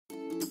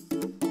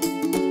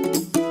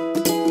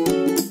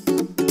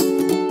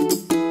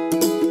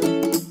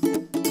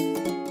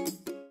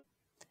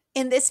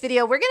this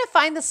video, we're going to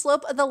find the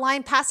slope of the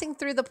line passing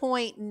through the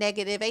point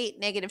 -8,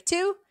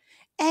 -2,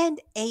 and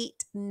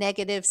 8,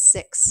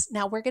 -6.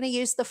 Now we're going to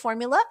use the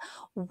formula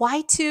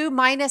y2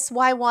 minus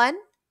y1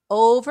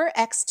 over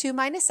x2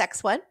 minus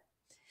x1.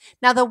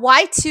 Now the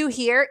y2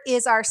 here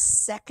is our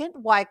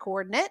second y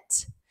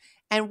coordinate,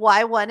 and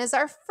y1 is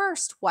our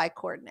first y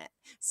coordinate.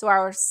 So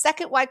our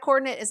second y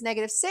coordinate is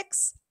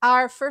 -6.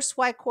 Our first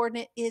y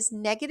coordinate is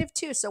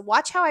 -2. So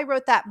watch how I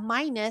wrote that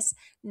minus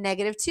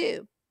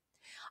 -2.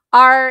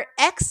 Our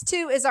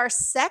x2 is our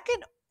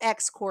second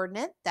x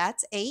coordinate,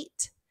 that's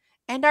 8.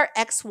 And our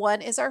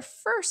x1 is our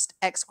first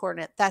x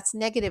coordinate, that's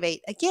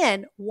 -8.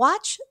 Again,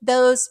 watch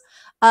those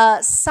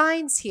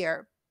signs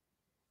here.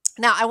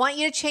 Now, I want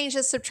you to change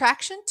the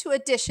subtraction to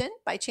addition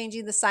by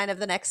changing the sign of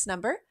the next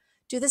number.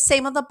 Do the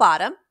same on the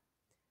bottom.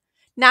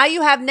 Now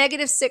you have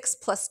 -6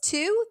 plus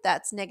 2,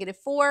 that's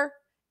 -4.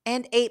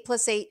 And 8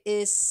 plus 8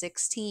 is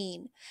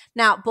 16.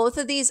 Now, both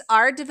of these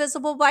are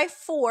divisible by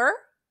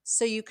 4.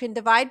 So you can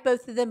divide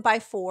both of them by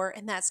 4,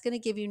 and that's going to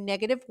give you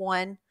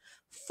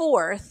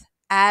 -1/4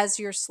 as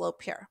your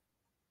slope here.